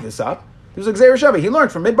just make this up. There was a Gzeir Shava. He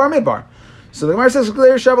learned from Midbar. So the Gemara says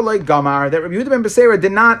Gzeir Shava like Gamar, that Rabbi Yehuda ben Beseira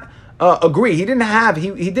did not agree. He didn't have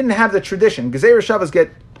the tradition. Gzeir Shavas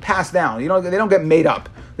get passed down. They don't get made up.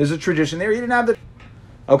 There's a tradition there. He didn't have the.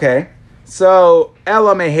 Okay, so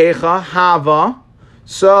Ela Mehecha Hava.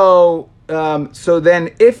 So then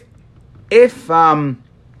if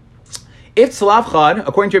Tzlavchad,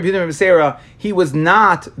 according to Rabbi Yehuda ben Beseira, he was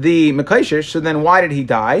not the Mekaishish, so then why did he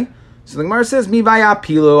die? So the Gemara says, Mi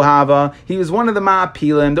Vayapilu Hava. He was one of the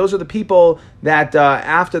Ma'apilim. Those are the people that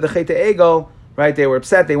after the Chet Egel, right, they were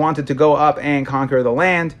upset. They wanted to go up and conquer the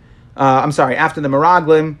land. After the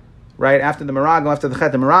Meraglim, right, after the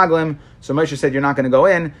Chet Meraglim. So Moshe said, you're not going to go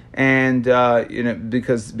in, and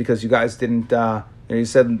because you guys didn't, you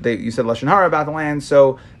said Lashon Hara about the land,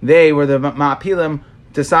 so they were the Ma'apilim,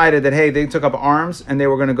 decided that, hey, they took up arms and they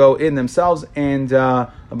were going to go in themselves, and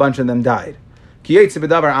a bunch of them died.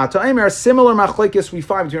 Similar machlekes we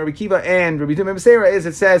find between Rabbi Akiva and Rabbi Yehuda ben Beseira is,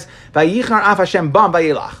 it says, Vayichar af Hashem bam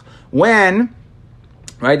vayelach. When,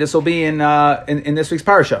 right, this will be in this week's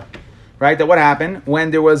parasha, right, that what happened when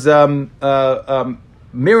there was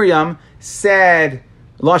Miriam said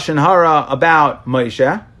Lashon Hara about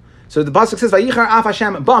Moshe. So the pasuk says, "Vayichar af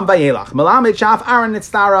Hashem bam vayelach." Melamed shaf Aaron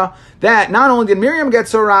nitztara. That not only did Miriam get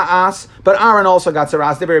tzaraas, but Aaron also got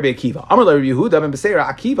tzaraas. The Rabbi Akiva. Amar Rabbi Yehuda ben Beseira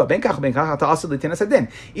Akiva ben kach ata asid litenas adin.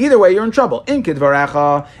 Either way, you're in trouble. In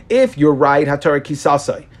kidvarecha, if you're right, haTorah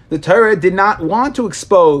kisasai. The Torah did not want to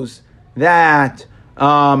expose that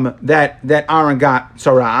that Aaron got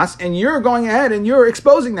tzaraas, and you're going ahead and you're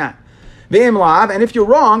exposing that. Ve'im lav, and if you're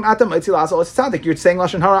wrong, atam itzilas olas tzaddik. You're saying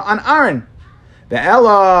lashon hara on Aaron.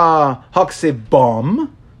 Ve'ela haksiv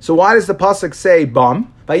bam. So why does the pasuk say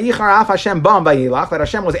bam? Vayichar af Hashem bam vayilach, that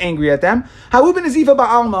Hashem was angry at them. Ha'u b'nezifa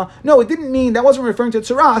ba'alma. No, it didn't mean, that wasn't referring to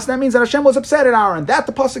tzaras. That means that Hashem was upset at Aaron. That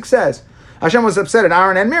the pasuk says. Hashem was upset at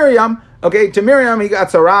Aaron and Miriam. Okay, to Miriam he got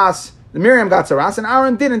tzaras. Miriam got tzaras, and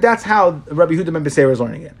Aaron didn't. That's how Rabbi Yehuda ben Beseira is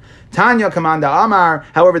learning it. Tanya Kamanda Amar.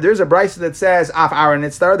 However, there's a brisa that says af Aaron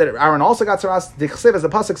nitztar, that Aaron also got tzaras. The chsiv, as the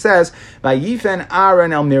pasuk says, vayifen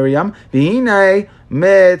Aaron el Miriam v'hinei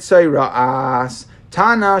mitzayraas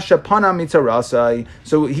Tana shapana mitzarasai.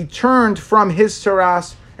 So he turned from his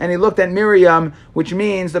tzaras and he looked at Miriam, which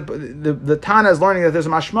means the Tana is learning that there's a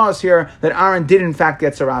mashmas here that Aaron did in fact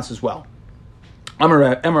get tzaras as well. Amar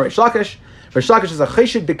Reish Lakish. Reish Lakish is a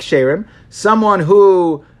cheshid b'ksherim, someone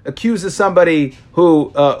who accuses somebody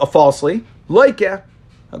who falsely. Loike,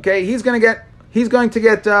 okay, he's going to get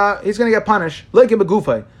punished. Loike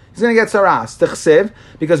begufay. He's going to get tzaras. T'chsiv,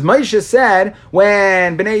 because Moshe said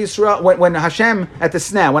when Bnei Yisrael, when Hashem at the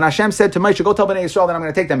sneh, when Hashem said to Moshe, go tell Bnei Yisrael that I'm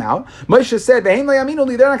going to take them out. Moshe said, "Ve'hem le'yaminu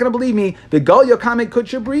li," they're not going to believe me. V'gal yokamek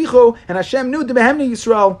kudshabrichu, and Hashem knew to behemni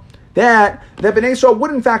Yisrael that Bnei Yisrael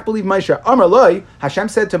would in fact believe Moshe. Amar Loi, Hashem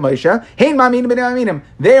said to Moshe, "Hein maminim b'nei maminim."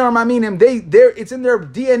 They are maminim. It's in their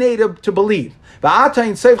DNA to believe.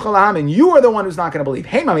 And you are the one who's not going to believe.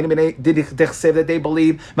 Hein maminim b'nei that they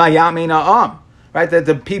believe. Va'yamein right, that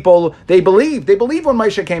the people, they believed when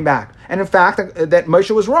Moshe came back. And in fact, that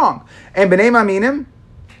Moshe was wrong. And B'nai Maminim,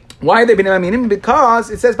 why are they B'nai Maminim? Because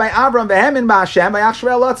it says by Avram, V'hemin ba'Hashem,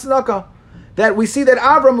 ba'Yachshvel l'Tzdaka, that we see that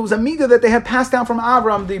Avram was a midah that they had passed down from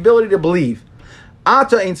Avram, the ability to believe.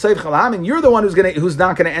 Ata ein seif chalam, and you're the one who's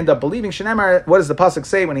not going to end up believing. Shenemar, what does the pasuk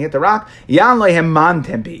say when he hit the rock? Yan lehem man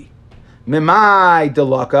tembi, mimai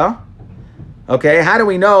delaka. Okay, how do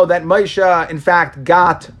we know that Moshe in fact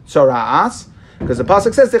got tzaras? Because the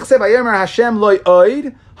pasuk says, Hashem loy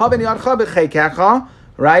oid,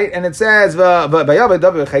 right? And it says,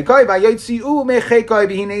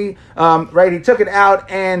 right? He took it out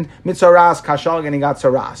and mitzaras kashal, and he got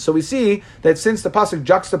tzaras. So we see that since the pasuk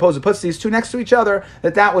juxtaposes, puts these two next to each other,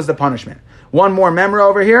 that was the punishment. One more memra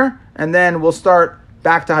over here, and then we'll start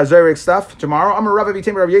back to Hazorik stuff tomorrow. Amar Rav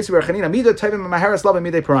Vitim Rav Yesi Bar Chanina Mida Tovim Maharas Lava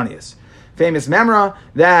Mida Peranius. Famous memra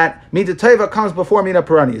that Mida Tova comes before Mida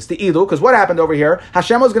Peranius. The Ilu, because what happened over here?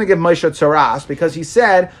 Hashem was going to give Moshe tzaras because he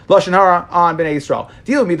said Lashon Hara on Bnei Yisrael.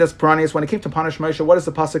 The Ilu Mida Peranius. When it came to punish Moshe, what does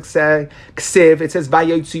the pasuk say? Ksiv. It says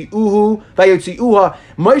Vayotziuha.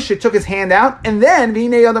 Moshe took his hand out, and then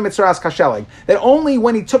V'nei Yadam Tzaras Kasheling. That only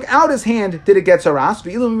when he took out his hand did it get tzaras.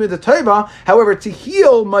 The Ilu Mida Tova. However, to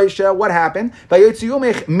heal Moshe, what happened?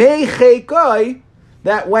 Vayotziuha Meichekai.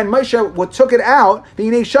 That when Moshe took it out, that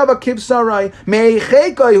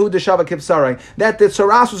the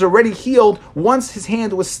tzaras was already healed once his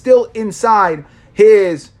hand was still inside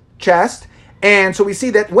his chest. And so we see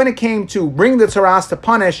that when it came to bring the tzaras to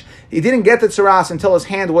punish, he didn't get the tzaras until his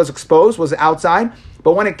hand was exposed, was outside.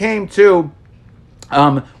 But when it came to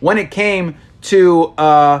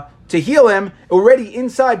heal him, already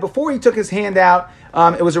inside, before he took his hand out,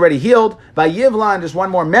 it was already healed. Vayivla, and there's one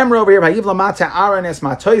more memra over here. Vayivla mata Aaron es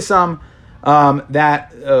matoisam.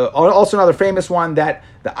 That also another famous one. That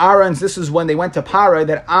the Aarons. This is when they went to Parai.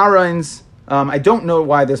 That Aarons. I don't know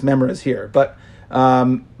why this memra is here, but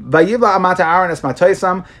Vayivla mata Aaron es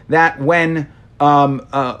matoisam. That when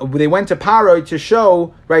they went to Parai to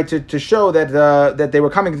show to show that they were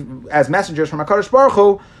coming as messengers from HaKadosh Baruch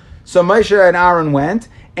Hu. So Moshe and Aaron went.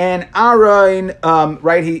 And Aaron,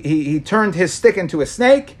 he turned his stick into a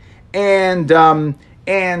snake, and Paro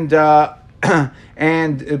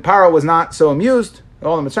was not so amused.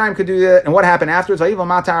 All the Mitzrayim could do that. And what happened afterwards? That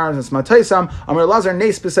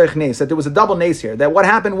there was a double nace here. That what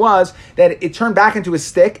happened was that it turned back into a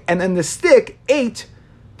stick, and then the stick ate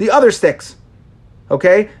the other sticks.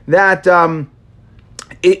 Okay, that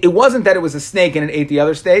it wasn't that it was a snake and it ate the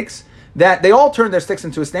other sticks. That they all turned their sticks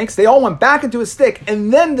into snakes. They all went back into a stick,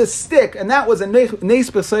 and then the stick, and that was a nes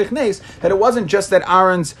b'seich nes, that it wasn't just that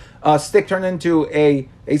Aaron's stick turned into a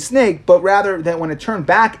snake, but rather that when it turned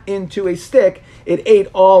back into a stick, it ate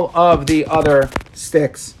all of the other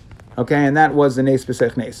sticks. Okay, and that was the nes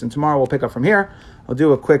b'seich nes. And tomorrow we'll pick up from here. I'll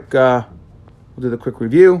do a quick, we'll do the quick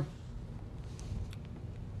review.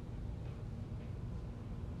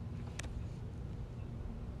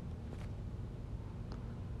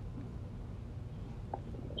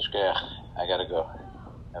 I gotta go.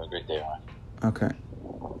 Have a great day, Ron. Okay.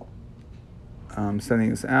 I'm sending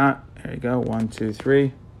this out. There you go. 1, 2,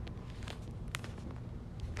 3.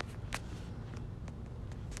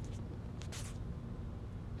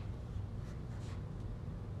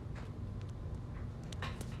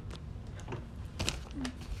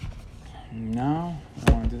 No, I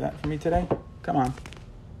don't want to do that for me today. Come on.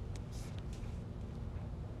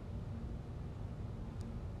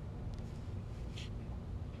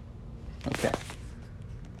 Okay.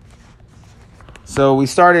 So we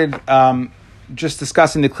started just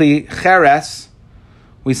discussing the Kli Cheres.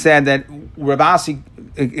 We said that Rav Asi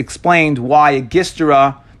explained why a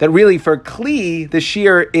Gistera, that really for Kli, the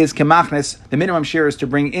shear is Kemachnes, the minimum shear is to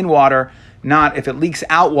bring in water, not if it leaks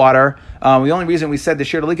out water. The only reason we said the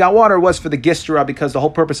shear to leak out water was for the Gistera, because the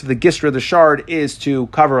whole purpose of the Gistera, the shard, is to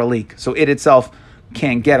cover a leak. So it itself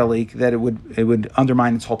can't get a leak, that it would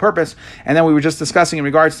undermine its whole purpose. And then we were just discussing in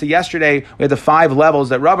regards to yesterday, we had the 5 levels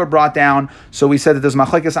that Rava brought down. So we said that there's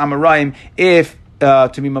machlekes amoraim if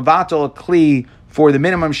to be mavatal a kli for the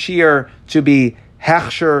minimum shear to be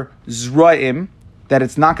hechsher zraim, that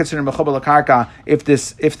it's not considered mechubar lakarka if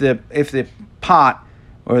the pot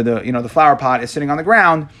or the flower pot is sitting on the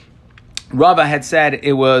ground. Rava had said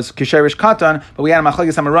it was kisherish katan, but we had a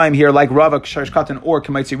machlekes amoraim here, like Rava kisherish katan or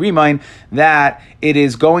kamaitzi rimain, that it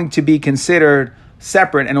is going to be considered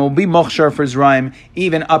separate and it will be mochshar for zraim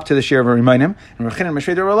even up to the share of a rimainim. And Rechin and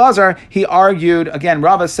Meshveder Elazar, he argued again.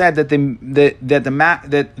 Rava said that the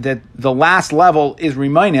last level is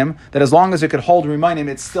rimainim, that as long as it could hold rimainim,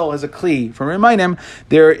 it still has a kli for rimainim.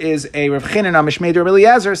 There is a Rechin and Meshveder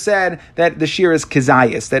Eliezer said that the shear is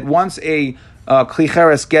kazayis, that once a Kli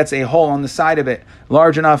Cheres gets a hole on the side of it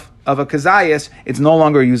large enough of a kazayas, it's no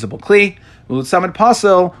longer a usable Kli. Samad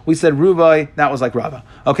Pasul, we said Ruvai, that was like Rava.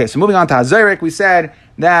 Okay, so moving on to Hazarik, we said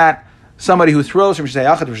that somebody who throws from Shesay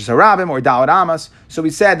Achat or Shesay Rabim or Dalad Amas. So we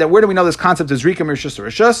said that where do we know this concept of Zrika Mirshus or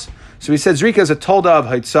Rishus? So we said Zrika is a tolda of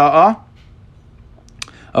Haitza'ah.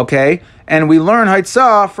 Okay, and we learn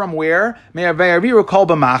Haitza'ah from where? Me'ave'aviru kol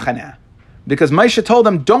b'machaneh. Because Moshe told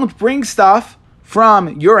them, don't bring stuff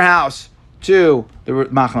from your house to the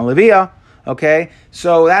Machna Levia, okay?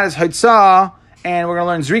 So that is Haitzah, and we're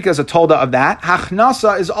going to learn Zrika is a tolda of that.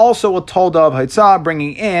 Hachnasa is also a tolda of Haitzah,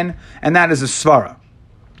 bringing in, and that is a Svara.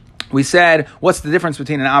 we said, what's the difference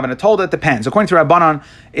between an Av and a Tolda? It depends. According to Rabbanan,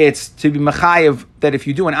 it's to be Mechayev, that if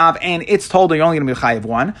you do an Av and it's Tolda, you're only going to be Mechayev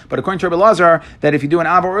one. But according to Rabbi Lazar, that if you do an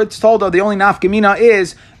Av or it's Tolda, the only Nafkamina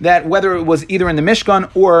is that whether it was either in the Mishkan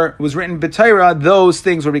or was written B'Torah, those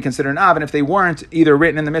things would be considered an Av. And if they weren't either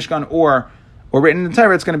written in the Mishkan or written in the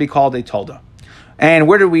Torah, it's going to be called a Tolda. And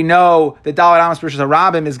where do we know that Dalet Amos Pershas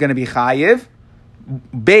Harabim is going to be Chayev?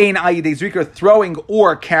 Bein Ayidei Zrika, throwing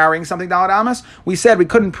or carrying something Dalet Amos. We said we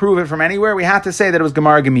couldn't prove it from anywhere. We had to say that it was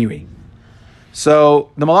Gemara Gemiri.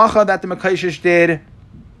 So the malacha that the Mekaishish did,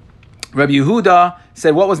 Rabbi Yehuda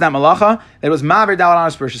said, what was that malacha? That it was Ma'aver Dalet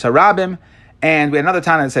Amos Pershas Harabim. And we had another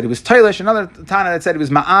Tana that said it was Toilish, another Tana that said it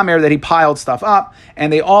was Ma'amer, that he piled stuff up.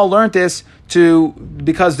 And they all learned this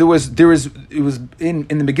because it was in the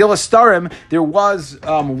Megillah Starim, there was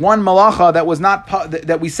one malacha that was not,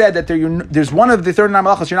 that we said that there's one of the 39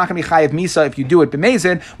 malachas you're not going to be chayiv misa if you do it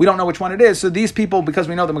b'mezid. We don't know which one it is. So these people, because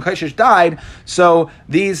we know the Mekashish died, so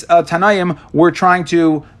these Tanaim were trying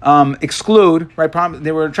to exclude, right?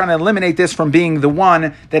 They were trying to eliminate this from being the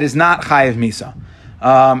one that is not chayiv misa.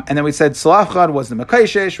 And then we said Salafchad was the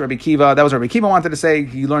Mekaishish, Rabbi Kiva. That was what Rabbi Kiva wanted to say.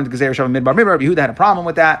 He learned the Gezer Shavim Midbar Midbar. Rabbi Yehuda had a problem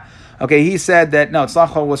with that. Okay, he said that no,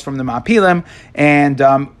 Salafchad was from the Ma'apilim. And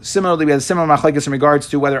similarly, we had a similar machlekes in regards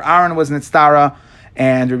to whether Aaron was Nitztara.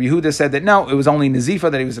 And Rabbi Yehuda said that no, it was only Nazifa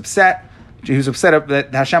that he was upset. He was upset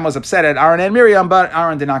that Hashem was upset at Aaron and Miriam, but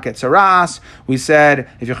Aaron did not get saras. We said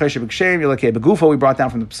if you're chesed b'kshem, you're like begufa. We brought down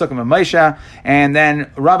from the Pesukim of Moshe, and then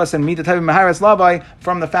Rava said mita tevim maharas labai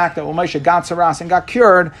from the fact that when Moshe got saras and got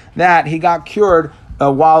cured, that he got cured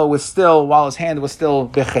while his hand was still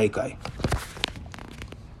bechekai.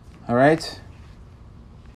 All right.